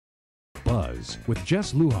Buzz with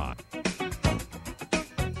Jess Lujan.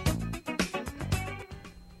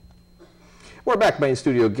 We're back. My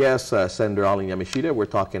studio guest, Senator Arlene Yamashita. We're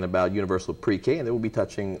talking about universal pre-K, and then we'll be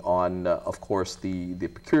touching on, of course, the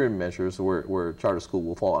procurement measures where charter school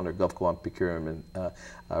will fall under GovCon procurement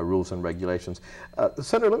rules and regulations.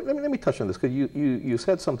 Senator, let me touch on this, because you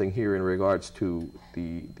said something here in regards to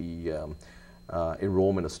the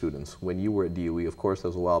enrollment of students. When you were at DOE, of course, that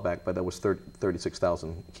was a while back, but that was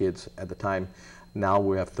 36,000 kids at the time. Now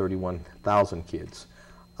we have 31,000 kids.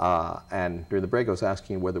 And during the break, I was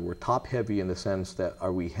asking whether we're top heavy in the sense that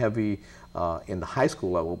are we heavy in the high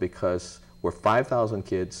school level, because we're 5,000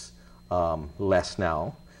 kids less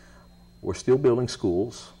now. We're still building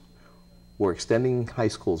schools. We're extending high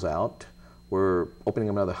schools out. We're opening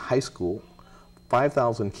another high school.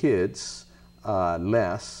 5,000 kids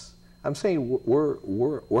less. I'm saying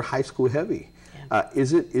we're high school heavy. Yeah.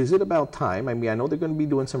 Is it about time? I mean, I know they're going to be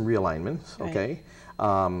doing some realignments. Right. Okay.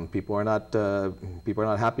 People are not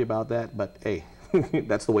happy about that, but hey,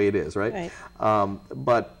 that's the way it is, right?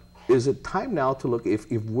 But is it time now to look if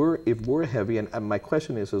we're heavy? And my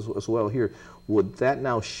question is as well here: would that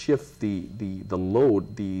now shift the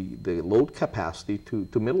load capacity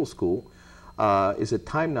to middle school? Is it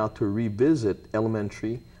time now to revisit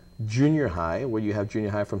elementary, junior high, where you have junior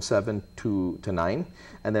high from 7 to 9,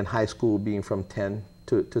 and then high school being from 10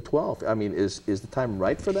 to 12. I mean, is the time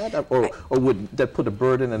right for that, or would that put a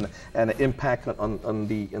burden and an impact on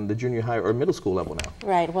the junior high or middle school level now?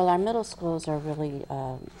 Right. Well, our middle schools are really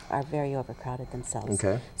are very overcrowded themselves.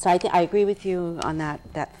 Okay. So I agree with you on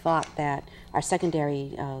that thought that our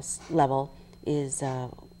secondary level is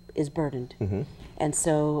burdened, and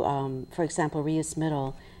so for example, Rios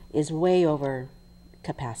Middle is way over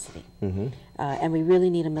capacity, and we really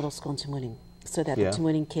need a middle school in Tamuning, so that the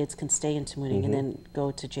Tamuning kids can stay in Tamuning and then go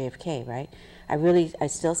to JFK, right? I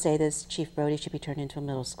still say this, Chief Brody should be turned into a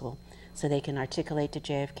middle school so they can articulate to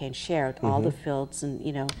JFK and share all the fields and,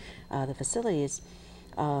 the facilities.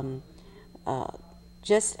 I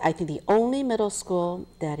think the only middle school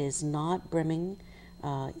that is not brimming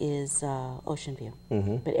is Ocean View,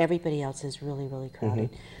 but everybody else is really, really crowded.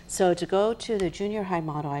 So to go to the junior high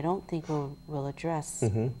model, I don't think we'll address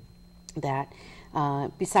that.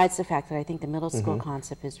 Besides the fact that I think the middle school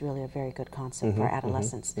concept is really a very good concept for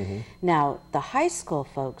adolescents. Now, the high school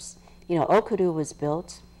folks, Okudu was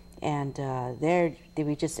built, and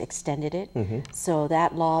we just extended it. So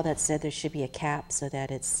that law that said there should be a cap so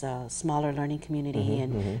that it's a smaller learning community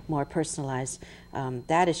and more personalized,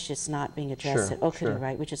 that is just not being addressed at Okudu,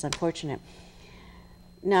 right, which is unfortunate.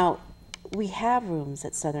 Now, we have rooms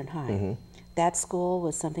at Southern High. That school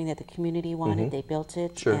was something that the community wanted. They built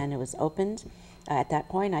it, and it was opened. At that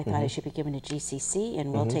point, I thought it should be given to GCC,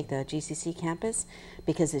 and we'll take the GCC campus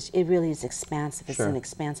because it really is expansive. It's an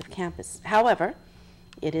expansive campus. However,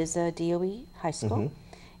 it is a DOE high school,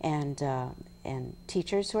 and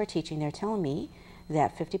teachers who are teaching, they're telling me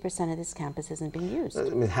that 50% of this campus isn't being used. I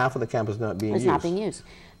mean, half of the campus is not being used. It's not being used.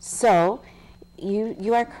 So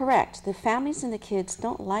you are correct. The families and the kids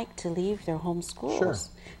don't like to leave their home schools.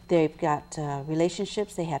 They've got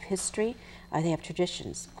relationships, they have history, they have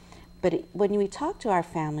traditions. But when we talk to our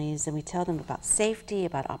families and we tell them about safety,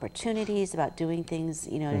 about opportunities, about doing things,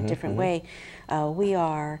 in a different way, we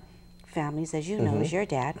are families, as you know, as your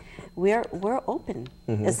dad. We're open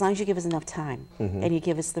as long as you give us enough time and you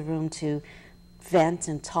give us the room to vent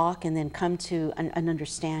and talk and then come to an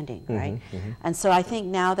understanding, right? And so I think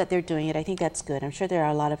now that they're doing it, I think that's good. I'm sure there are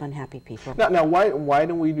a lot of unhappy people. Now why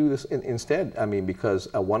don't we do this instead? I mean,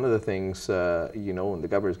 because one of the things, and the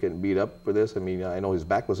governor's getting beat up for this. I mean, I know his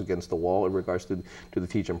back was against the wall in regards to the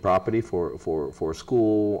teaching property for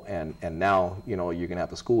school, and now, you're going to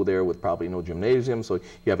have a school there with probably no gymnasium, so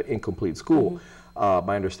you have an incomplete school.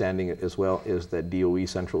 My understanding as well is that DOE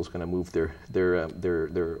Central is going to move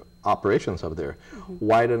their operations up there.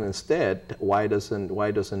 Why doesn't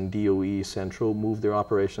DOE Central move their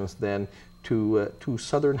operations then to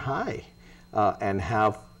Southern High and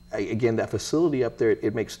have again that facility up there?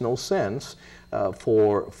 It makes no sense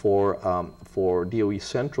for DOE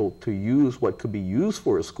Central to use what could be used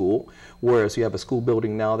for a school, whereas you have a school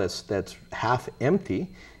building now that's half empty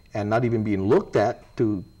and not even being looked at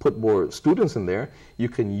to put more students in there. You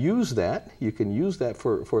can use that. You can use that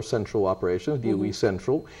for central operations, DOE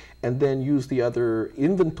Central, and then use the other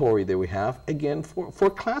inventory that we have again for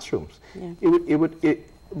classrooms.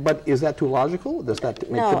 But is that too logical? Does that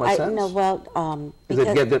make too much sense? No, well, is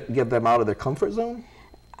it get them out of their comfort zone?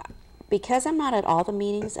 Because I'm not at all the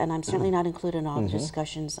meetings, and I'm certainly not included in all the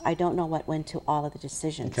discussions, I don't know what went to all of the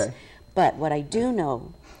decisions. But what I do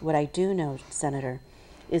know, Senator,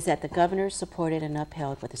 is that the governor supported and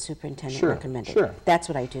upheld what the superintendent Sure, recommended. sure. That's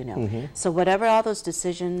what I do know. So whatever all those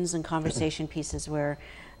decisions and conversation pieces were,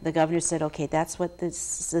 the governor said, okay, that's what the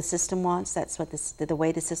system wants, that's what the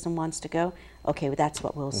way the system wants to go, okay, well, that's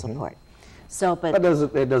what we'll support. So, but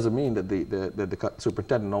it doesn't mean that the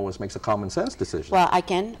superintendent always makes a common sense decision. well,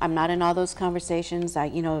 I'm not in all those conversations.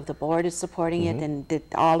 If the board is supporting it, then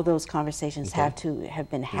all of those conversations have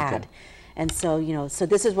been had. Okay. And so, so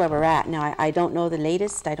this is where we're at. Now, I don't know the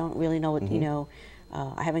latest. I don't really know what,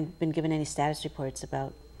 I haven't been given any status reports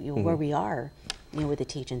about, where we are, with the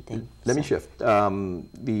teaching thing. Let me shift.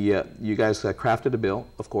 You guys crafted a bill,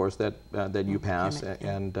 of course, that you passed,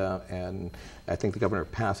 and I think the governor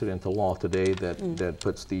passed it into law today that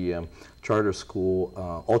puts the charter school,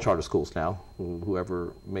 all charter schools now,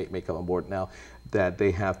 whoever may come on board now, that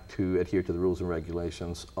they have to adhere to the rules and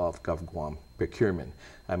regulations of GovGuam procurement.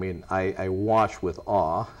 I mean, I watched with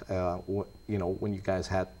awe, when you guys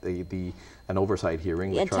had an oversight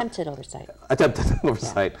hearing. Attempted oversight. Attempted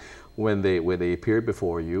oversight. Yeah. When they appeared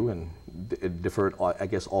before you and deferred, I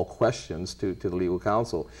guess, all questions to the legal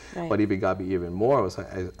counsel. Right. But even got me even more was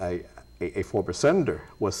a former senator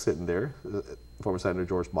was sitting there. Former Senator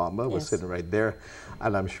George Bamba was sitting right there,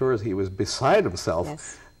 and I'm sure he was beside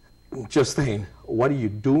himself, just saying, "What are you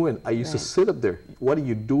doing?" I used to sit up there. What are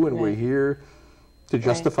you doing? We're here to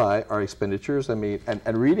justify our expenditures. I mean,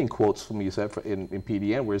 and reading quotes from you said in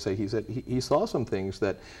PDN where he said he saw some things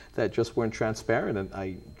that just weren't transparent, and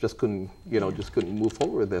I just couldn't just couldn't move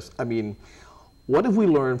forward with this. I mean, what have we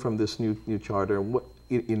learned from this new charter, and what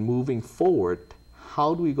in moving forward?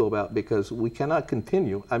 How do we go about, because we cannot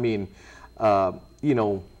continue. I mean,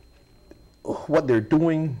 what they're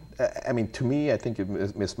doing. I mean, to me, I think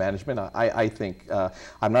it's mismanagement. I think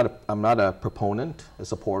I'm not a proponent, a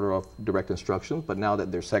supporter of direct instructions, but now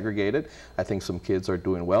that they're segregated, I think some kids are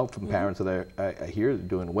doing well. From parents that I hear, they're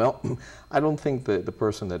doing well. I don't think the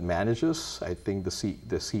person that manages, I think the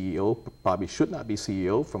CEO probably should not be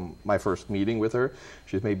CEO. From my first meeting with her,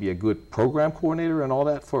 she's maybe a good program coordinator and all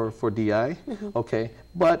that for DI, okay,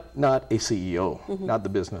 but not a CEO, not the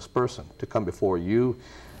business person. To come before you,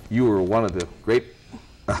 you were one of the great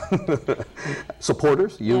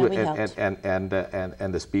supporters, you and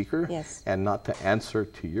the speaker, and not to answer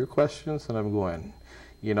to your questions. And I'm going,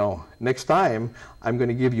 next time I'm going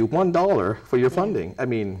to give you $1 for your funding. I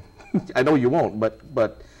mean, I know you won't, but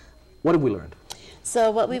what have we learned?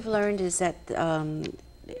 So what we've learned is that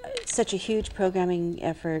such a huge programming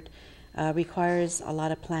effort requires a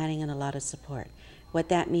lot of planning and a lot of support. What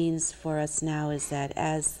that means for us now is that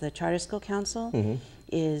as the Charter School Council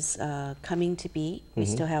is coming to be, we're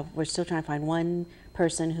still trying to find one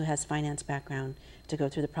person who has finance background to go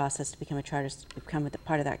through the process to become a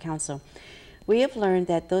part of that council. We have learned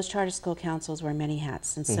that those charter school councils wear many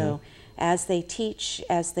hats, and so as they teach,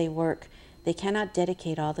 as they work, they cannot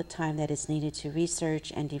dedicate all the time that is needed to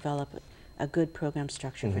research and develop a good program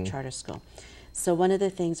structure for charter school. So one of the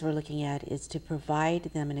things we're looking at is to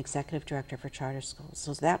provide them an executive director for charter schools,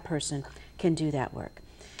 so that person can do that work.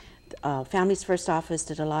 Families First Office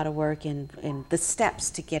did a lot of work in the steps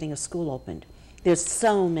to getting a school opened. There's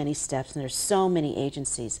so many steps and there's so many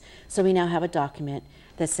agencies. So we now have a document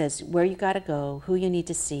that says where you got to go, who you need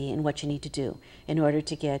to see, and what you need to do in order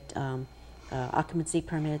to get occupancy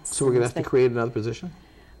permits. So we're going to have to create another position?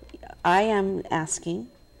 I am asking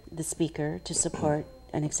the speaker to support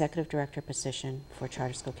an executive director position for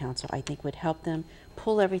Charter School Council. I think would help them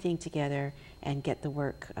pull everything together and get the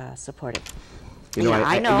work supported.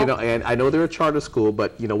 I know they're a charter school,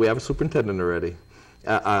 but we have a superintendent already.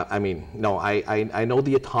 I mean, no, I know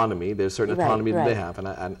the autonomy. There's certain autonomy that they have, and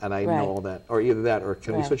I know all that. Or either that, or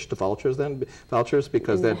can we switch to vouchers then? Vouchers,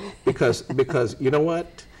 because you know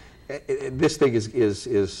what, this thing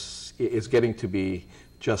is getting to be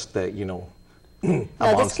just that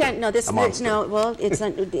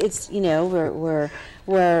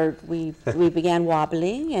where we began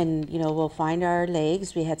wobbling, and we'll find our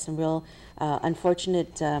legs. We had some real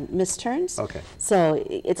unfortunate misturns. Okay. So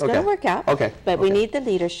it's going to work out. Okay. But we need the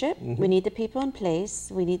leadership. We need the people in place.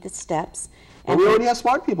 We need the steps. And we already have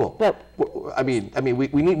smart people. But I mean,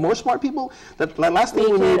 we need more smart people. The last thing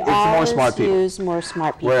we need is more smart people. Use more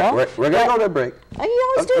smart people. We're going to go to a break.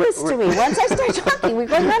 You always do this to me. Once I start talking, we're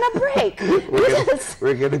going on a break.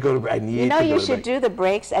 We're going to go to break. You should do the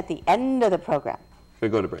breaks at the end of the program. We'll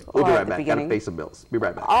go to break. We'll be right back. Got to pay some bills. Be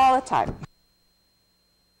right back. All the time.